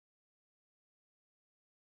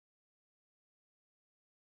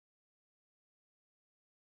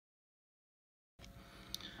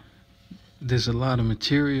there's a lot of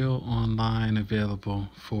material online available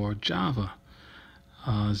for Java.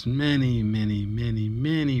 There's many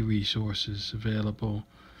resources available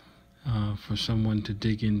for someone to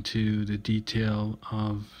dig into the detail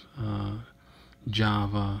of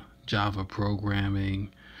Java programming,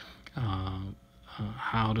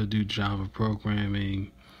 how to do Java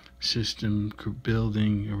programming, system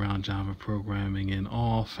building around Java programming, and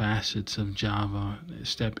all facets of Java,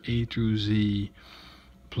 step A through Z,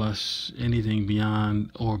 plus anything beyond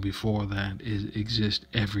or before that exists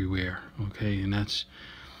everywhere. Okay, and that's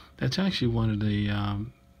actually one of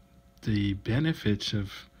the benefits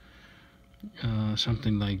of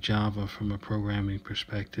something like Java from a programming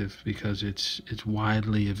perspective, because it's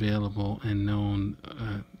widely available and known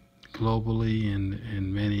globally,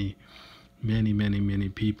 and many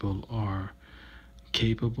people are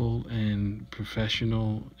capable and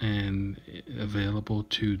professional and available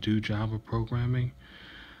to do Java programming.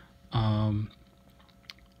 I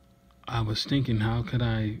was thinking, how could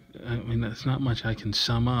I mean, that's not much I can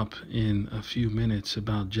sum up in a few minutes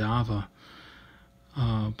about Java.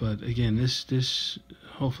 But again,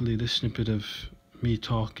 hopefully this snippet of me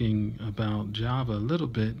talking about Java a little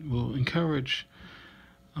bit will encourage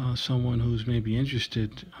someone who's maybe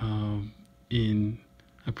interested in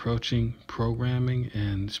approaching programming,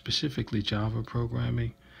 and specifically Java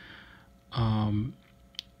programming.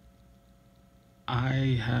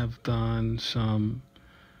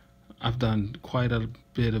 I've done quite a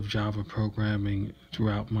bit of Java programming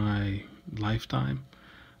throughout my lifetime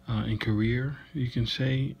and career, you can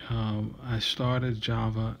say. I started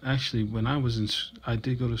Java actually when I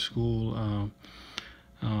did go to school,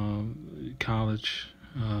 college,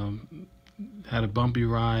 had a bumpy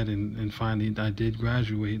ride, and finally I did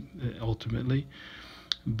graduate ultimately.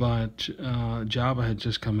 But Java had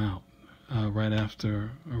just come out right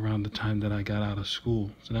after, around the time that I got out of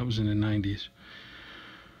school. So that was in the 90s.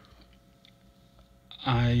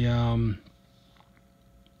 I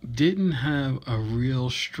didn't have a real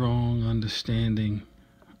strong understanding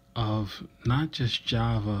of not just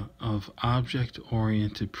Java, of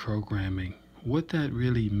object-oriented programming, what that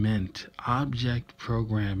really meant, object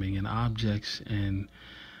programming and objects. And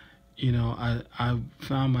I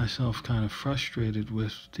found myself kind of frustrated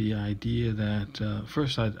with the idea that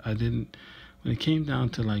first I didn't, when it came down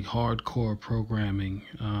to like hardcore programming,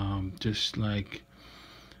 just like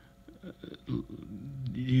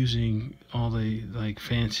using all the like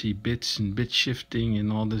fancy bits and bit shifting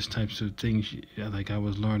and all these types of things like I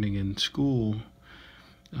was learning in school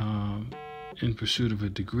in pursuit of a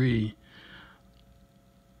degree.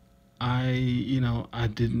 I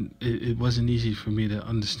didn't, it wasn't easy for me to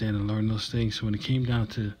understand and learn those things. So when it came down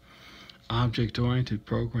to object-oriented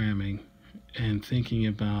programming and thinking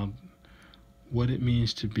about what it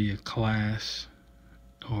means to be a class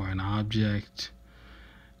or an object,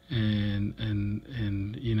 and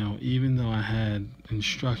even though I had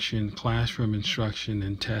instruction, classroom instruction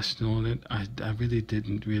and tests on it, I really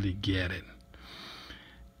didn't really get it.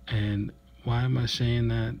 And why am I saying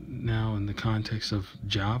that now in the context of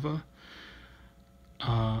Java?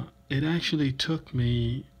 It actually took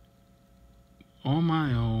me on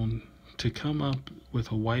my own to come up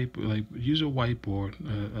with use a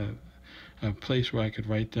whiteboard, a place where I could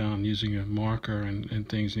write down using a marker and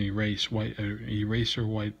things, and eraser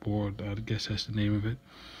whiteboard, I guess that's the name of it.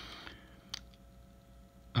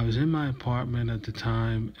 I was in my apartment at the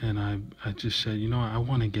time, and I just said, I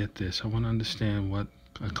want to get this. I want to understand what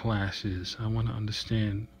a class is. I want to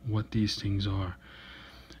understand what these things are.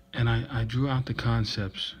 And I drew out the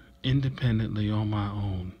concepts independently on my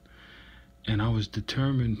own, and I was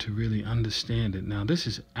determined to really understand it. Now, this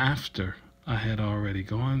is after I had already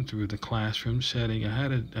gone through the classroom setting.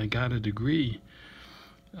 I got a degree,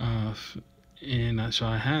 and so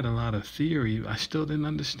I had a lot of theory. I still didn't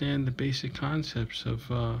understand the basic concepts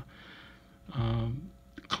of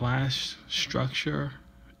class structure,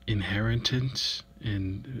 inheritance,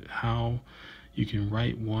 and how you can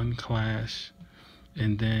write one class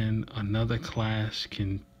and then another class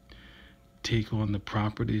can take on the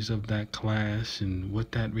properties of that class, and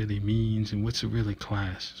what that really means, and what's a really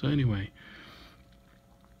class. So anyway,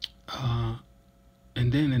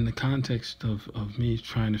 and then in the context of me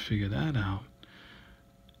trying to figure that out,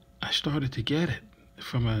 I started to get it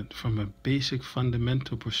from a basic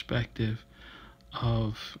fundamental perspective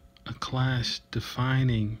of a class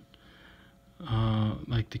defining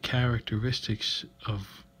like the characteristics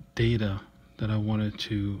of data that I wanted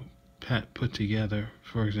to put together.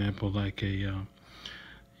 For example, like a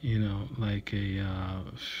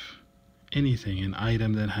anything, an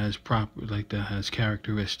item that has that has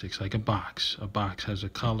characteristics, like a box. A box has a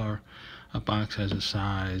color, a box has a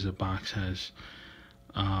size, a box has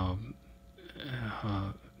um,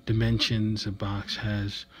 dimensions, a box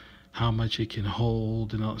has how much it can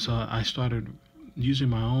hold, and all. So I started using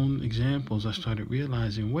my own examples. I started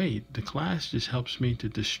realizing, wait, the class just helps me to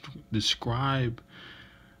describe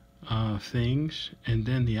things, and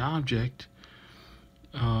then the object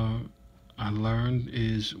I learned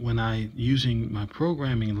is when using my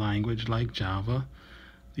programming language like Java,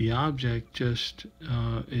 the object just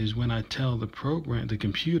is when I tell the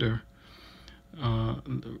computer, uh,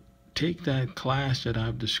 take that class that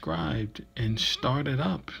I've described and start it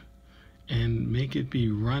up and make it be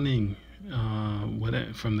running,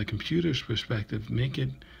 from the computer's perspective, make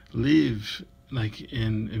it live,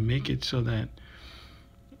 and make it so that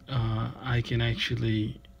I can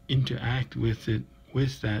actually interact with it,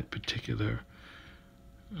 with that particular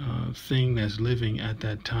thing that's living at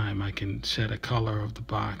that time. I can set a color of the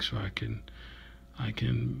box, or I can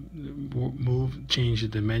change the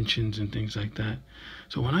dimensions and things like that.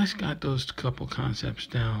 So when I got those couple concepts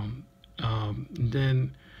down,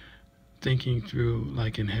 then thinking through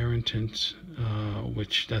like inheritance,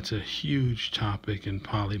 which that's a huge topic, and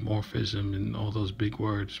polymorphism and all those big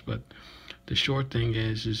words. But the short thing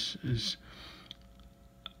is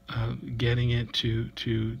getting it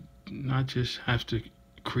to not just have to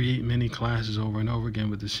create many classes over and over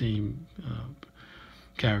again with the same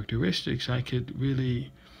characteristics. I could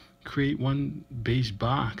really create one base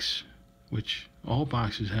box, which all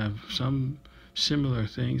boxes have some similar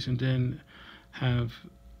things, and then have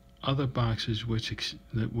other boxes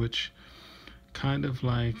which kind of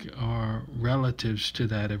like are relatives to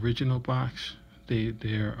that original box.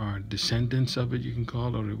 There are descendants of it, you can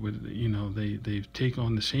call it, or they take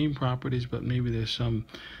on the same properties, but maybe there's some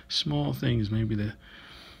small things. Maybe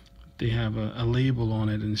they have a label on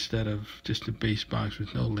it instead of just a base box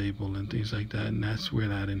with no label and things like that. And that's where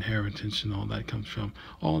that inheritance and all that comes from.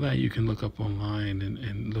 All that you can look up online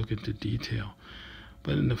and look into detail.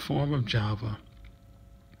 But in the form of Java,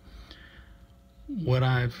 what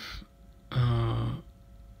I've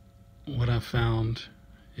found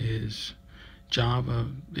is Java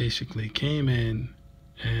basically came in,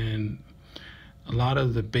 and a lot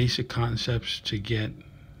of the basic concepts to get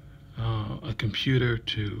a computer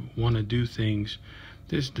to want to do things.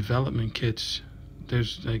 There's development kits.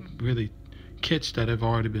 There's like really kits that have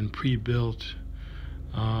already been pre-built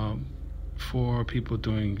for people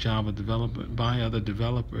doing Java development by other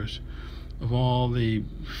developers, of all the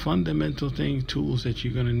fundamental tools that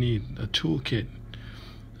you're going to need. A toolkit,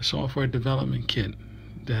 a software development kit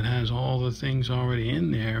that has all the things already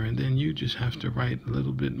in there, and then you just have to write a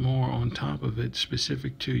little bit more on top of it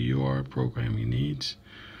specific to your programming needs.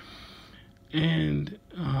 And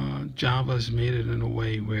Java's made it in a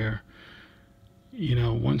way where,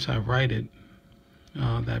 once I write it,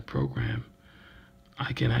 that program,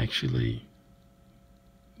 I can actually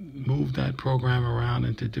move that program around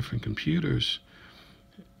into different computers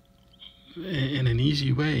in an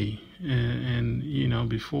easy way. And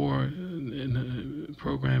before, in the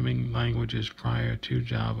programming languages prior to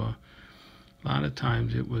Java, a lot of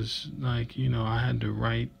times it was like, I had to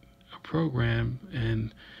write a program,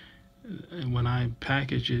 and when I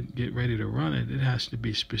package it, get ready to run it, it has to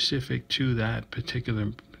be specific to that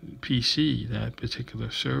particular PC, that particular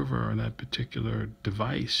server, or that particular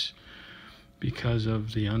device, because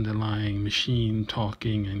of the underlying machine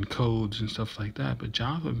talking and codes and stuff like that. But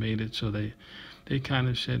Java made it so they kind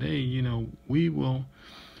of said, hey, we'll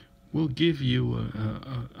give you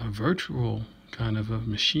a virtual kind of a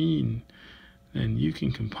machine, and you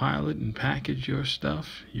can compile it and package your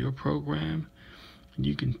stuff, your program. And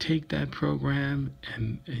you can take that program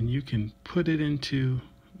and you can put it into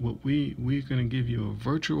what we're going to give you a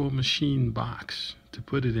virtual machine box to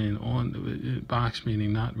put it in. On box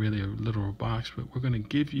meaning not really a literal box, but we're going to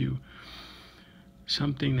give you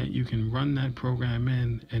something that you can run that program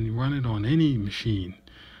in and run it on any machine,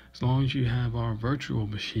 as long as you have our virtual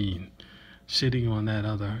machine sitting on that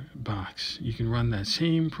other box. You can run that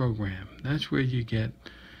same program. That's where you get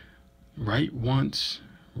write once,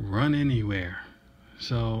 run anywhere.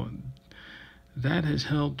 So that has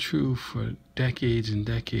held true for decades and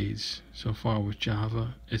decades so far with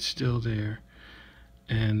Java. It's still there.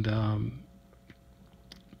 And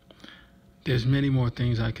there's many more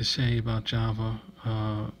things I could say about Java,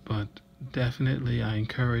 but definitely I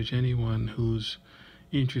encourage anyone who's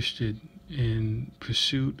interested in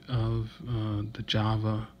pursuit of the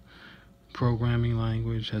Java programming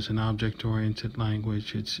language as an object-oriented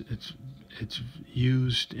language. It's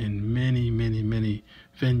used in many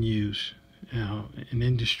venues in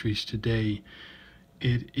industries today,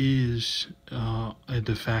 it is a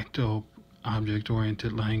de facto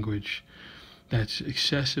object-oriented language that's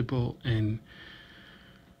accessible and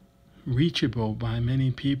reachable by many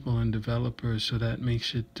people and developers, so that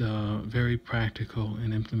makes it very practical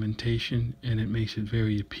in implementation, and it makes it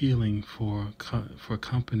very appealing for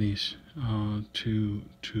companies to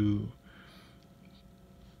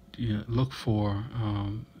look for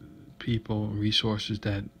people, resources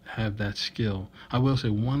that have that skill. I will say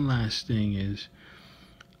one last thing is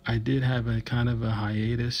I did have a kind of a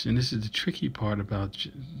hiatus, and this is the tricky part about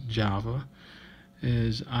Java,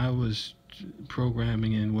 is I was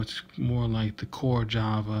programming in what's more like the core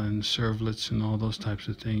Java and servlets and all those types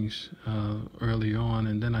of things early on,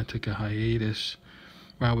 and then I took a hiatus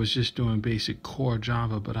where I was just doing basic core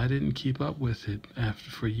Java, but I didn't keep up with it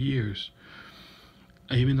for years.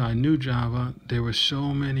 Even though I knew Java, there were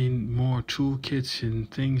so many more toolkits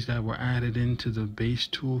and things that were added into the base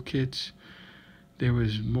toolkits. There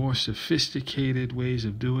was more sophisticated ways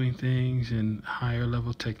of doing things and higher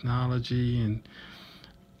level technology, and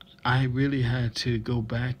I really had to go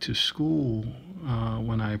back to school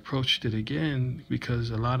when I approached it again, because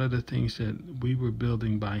a lot of the things that we were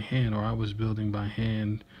building by hand, or I was building by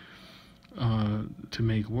hand to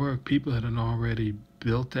make work, people had already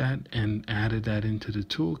built that and added that into the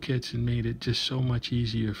toolkits and made it just so much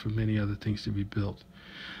easier for many other things to be built.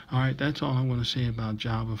 All right, that's all I want to say about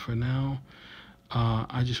Java for now.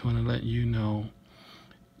 I just want to let you know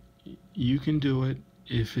you can do it.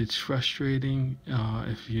 If it's frustrating,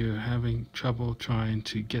 if you're having trouble trying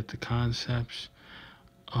to get the concepts,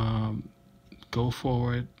 go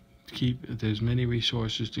for it. There's many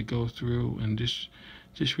resources to go through, and just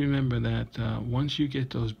remember that once you get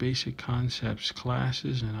those basic concepts,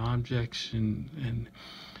 classes and objects and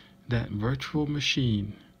that virtual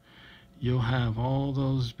machine, you'll have all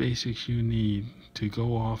those basics you need to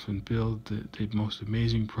go off and build the most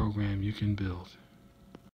amazing program you can build.